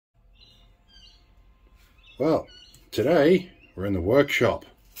Well, today we're in the workshop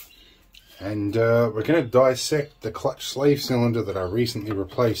and we're going to dissect the clutch sleeve cylinder that I recently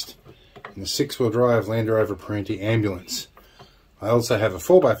replaced in the 6-wheel drive Land Rover Perentie Ambulance. I also have a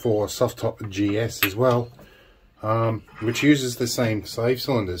 4x4 soft top GS as well, which uses the same sleeve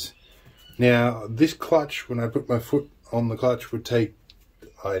cylinders. Now this clutch, when I put my foot on the clutch, would take,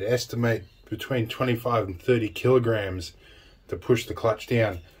 I'd estimate, between 25 and 30 kilograms to push the clutch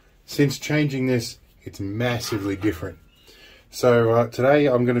down. Since changing this, it's massively different. So today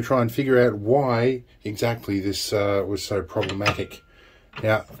I'm going to try and figure out why exactly this was so problematic.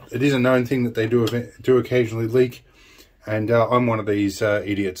 Now, it is a known thing that they do occasionally leak, and I'm one of these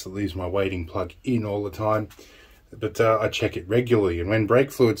idiots that leaves my wading plug in all the time. But I check it regularly, and when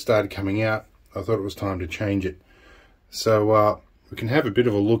brake fluid started coming out, I thought it was time to change it. So we can have a bit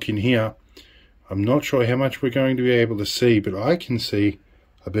of a look in here. I'm not sure how much we're going to be able to see, but I can see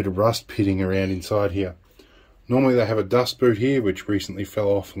a bit of rust pitting around inside here. Normally they have a dust boot here, which recently fell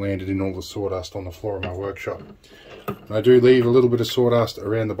off and landed in all the sawdust on the floor of my workshop. And I do leave a little bit of sawdust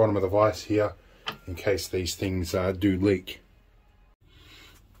around the bottom of the vise here in case these things do leak.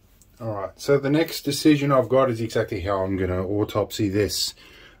 Alright, so the next decision I've got is exactly how I'm going to autopsy this.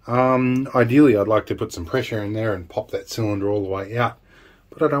 Ideally I'd like to put some pressure in there and pop that cylinder all the way out,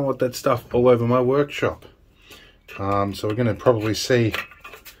 but I don't want that stuff all over my workshop. So we're going to probably see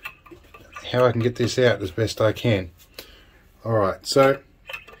how I can get this out as best I can. Alright, so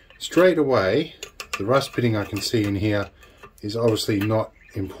straight away, the rust pitting I can see in here is obviously not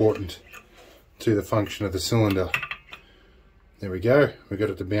important to the function of the cylinder. There we go, we got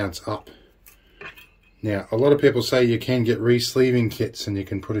it to bounce up. Now, a lot of people say you can get re-sleeving kits and you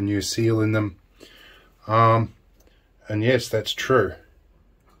can put a new seal in them. And yes, that's true.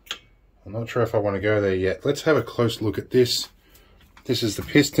 I'm not sure if I want to go there yet. Let's have a close look at this. This is the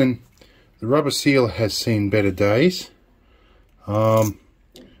piston. The rubber seal has seen better days. And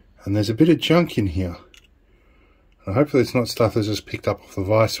there's a bit of junk in here. And hopefully it's not stuff that's just picked up off the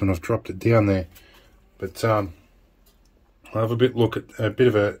vise when I've dropped it down there. But I'll have a bit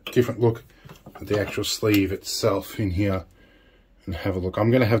of a different look at the actual sleeve itself in here and have a look. I'm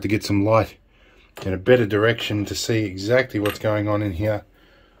going to have to get some light in a better direction to see exactly what's going on in here.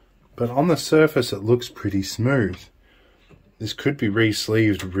 But on the surface it looks pretty smooth. This could be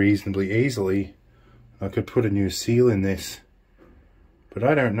re-sleeved reasonably easily. I could put a new seal in this, but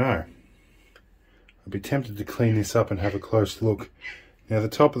I don't know. I'd be tempted to clean this up and have a close look. Now the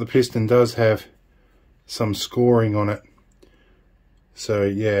top of the piston does have some scoring on it, so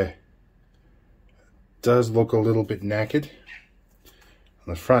yeah, it does look a little bit knackered.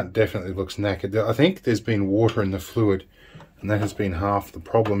 And the front definitely looks knackered. I think there's been water in the fluid, and that has been half the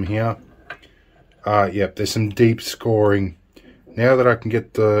problem here. Yep, there's some deep scoring. Now that I can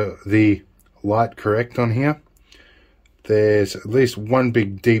get the light correct on here, there's at least one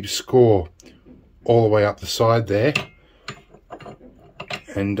big deep score all the way up the side there.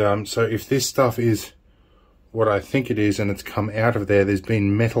 And so if this stuff is what I think it is and it's come out of there, there's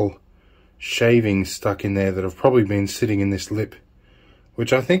been metal shavings stuck in there that have probably been sitting in this lip,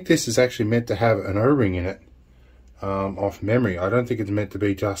 which I think this is actually meant to have an O-ring in it, off memory. I don't think it's meant to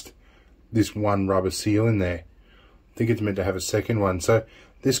be just this one rubber seal in there. I think it's meant to have a second one. So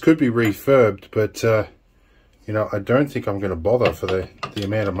this could be refurbed, but you know, I don't think I'm going to bother for the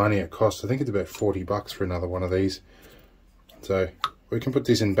amount of money it costs. I think it's about 40 bucks for another one of these. So we can put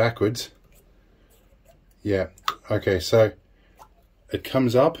this in backwards. Yeah, okay, so it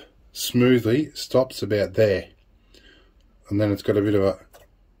comes up smoothly, stops about there, and then it's got a bit of a,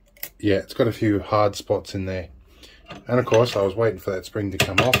 yeah, it's got a few hard spots in there. And of course I was waiting for that spring to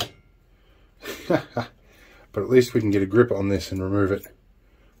come off. But at least we can get a grip on this and remove it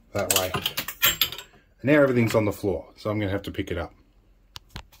that way. And now everything's on the floor, so I'm going to have to pick it up.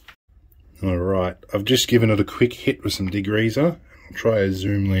 Alright, I've just given it a quick hit with some degreaser. I'll try a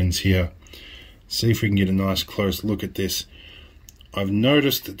zoom lens here. See if we can get a nice close look at this. I've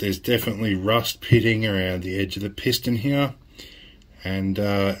noticed that there's definitely rust pitting around the edge of the piston here. And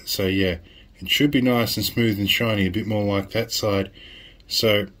so yeah, it should be nice and smooth and shiny, a bit more like that side.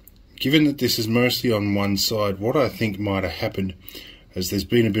 So given that this is mostly on one side, what I think might have happened is there's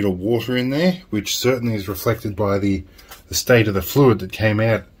been a bit of water in there, which certainly is reflected by the state of the fluid that came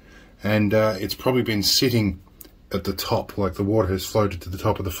out. And it's probably been sitting at the top, like the water has floated to the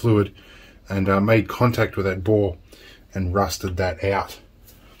top of the fluid and made contact with that bore and rusted that out.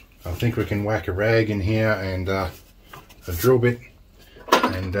 I think we can whack a rag in here and a drill bit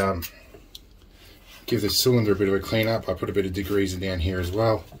and give this cylinder a bit of a clean up. I put a bit of degreaser down here as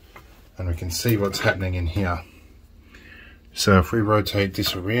well, and we can see what's happening in here. So if we rotate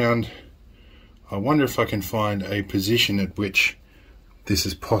this around, I wonder if I can find a position at which this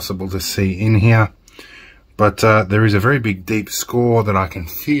is possible to see in here. But there is a very big deep score that I can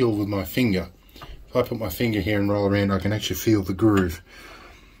feel with my finger. If I put my finger here and roll around, I can actually feel the groove.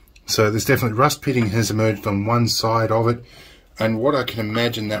 So there's definitely rust pitting has emerged on one side of it. And what I can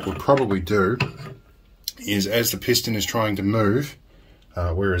imagine that would probably do is, as the piston is trying to move,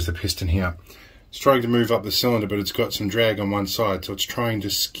 where is the piston here? It's trying to move up the cylinder, but it's got some drag on one side, so it's trying to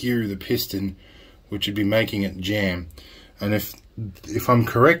skew the piston, which would be making it jam. And if I'm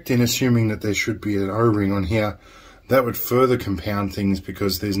correct in assuming that there should be an O-ring on here, that would further compound things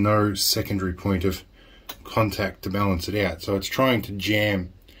because there's no secondary point of contact to balance it out. So it's trying to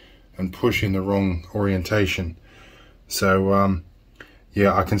jam and push in the wrong orientation. So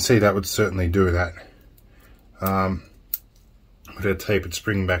yeah, I can see that would certainly do that. I'm going to tape its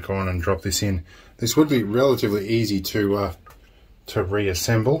spring back on and drop this in. This would be relatively easy to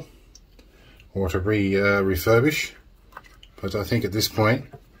reassemble or to refurbish, but I think at this point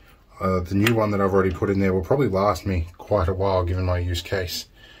the new one that I've already put in there will probably last me quite a while given my use case.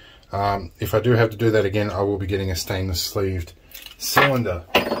 If I do have to do that again, I will be getting a stainless sleeved cylinder.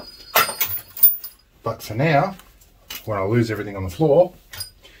 But for now, when I lose everything on the floor,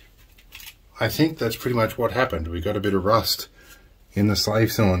 I think that's pretty much what happened. We got a bit of rust in the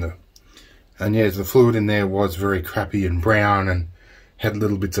slave cylinder. And yeah, the fluid in there was very crappy and brown and had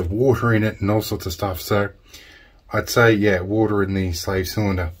little bits of water in it and all sorts of stuff. So I'd say, yeah, water in the slave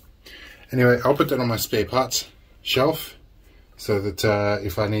cylinder. Anyway, I'll put that on my spare parts shelf so that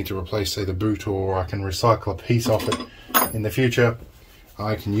if I need to replace, say, the boot, or I can recycle a piece off it in the future,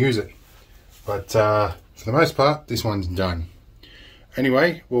 I can use it. But for the most part, this one's done.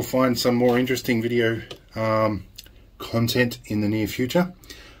 Anyway, we'll find some more interesting video content in the near future.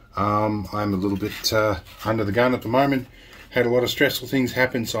 I'm a little bit under the gun at the moment. Had a lot of stressful things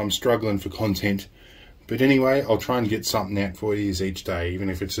happen, so I'm struggling for content. But anyway, I'll try and get something out for you each day, even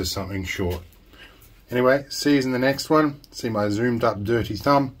if it's just something short. Anyway, see you in the next one. See my zoomed up dirty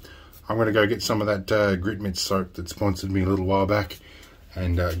thumb. I'm going to go get some of that Grit Mitt soap that sponsored me a little while back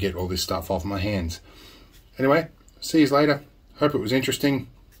and get all this stuff off my hands. Anyway, see you later. Hope it was interesting,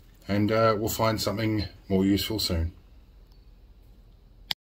 and we'll find something more useful soon.